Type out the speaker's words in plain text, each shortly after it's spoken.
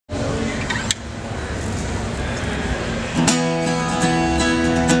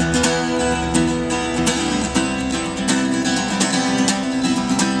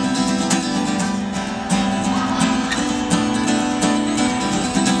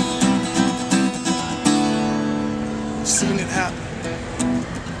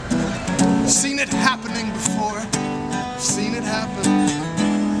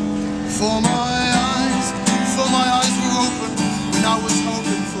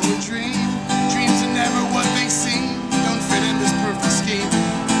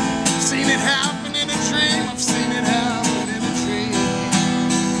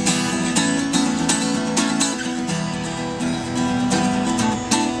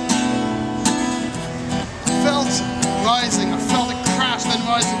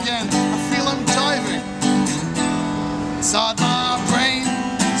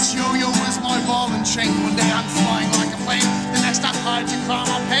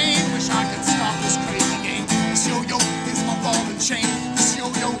chain. Wish I could stop this crazy game. This yo-yo is my ball and chain. This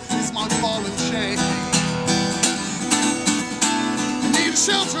yo-yo is my ball and chain. I need a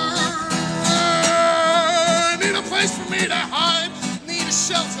shelter. I need a place for me to hide. Need a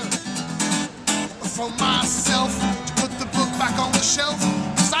shelter for myself, to put the book back on the shelf,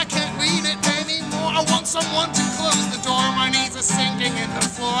 cause I can't read it anymore. I want someone to close the door. My knees are sinking in the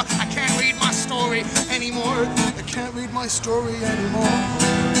floor. I can't read my story anymore. I can't read my story anymore.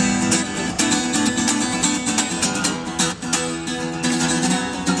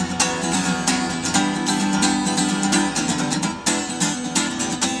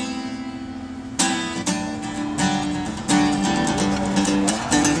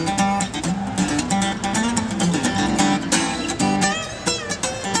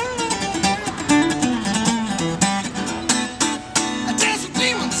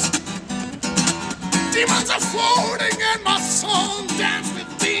 Demons are floating in my song. Dance with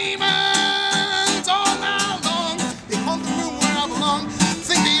demons all night long. They haunt the room where I belong.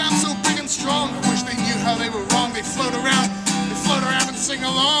 Think they am so big and strong. I wish they knew how they were wrong. They float around and sing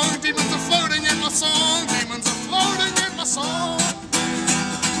along. Demons are floating in my song. Demons are floating in my song.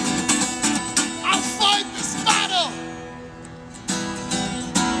 I'll fight this battle.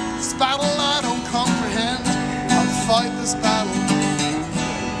 This battle I don't comprehend. I'll fight this battle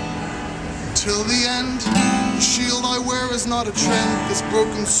till the end. The shield I wear is not a trend. This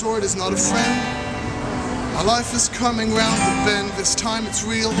broken sword is not a friend. My life is coming round the bend. This time it's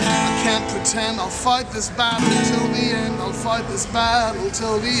real, I can't pretend. I'll fight this battle till the end. I'll fight this battle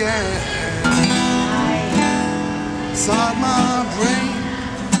till the end. Inside my brain,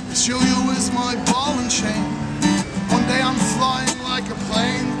 this yo-yo is my ball and chain. One day I'm flying like a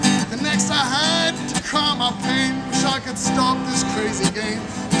plane. The next I had to calm my pain. Wish I could stop this crazy game.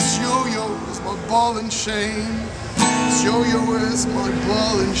 This yo-yo is my ball and chain. This yo-yo is my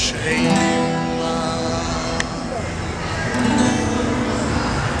ball and chain.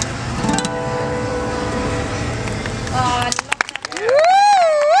 Oh,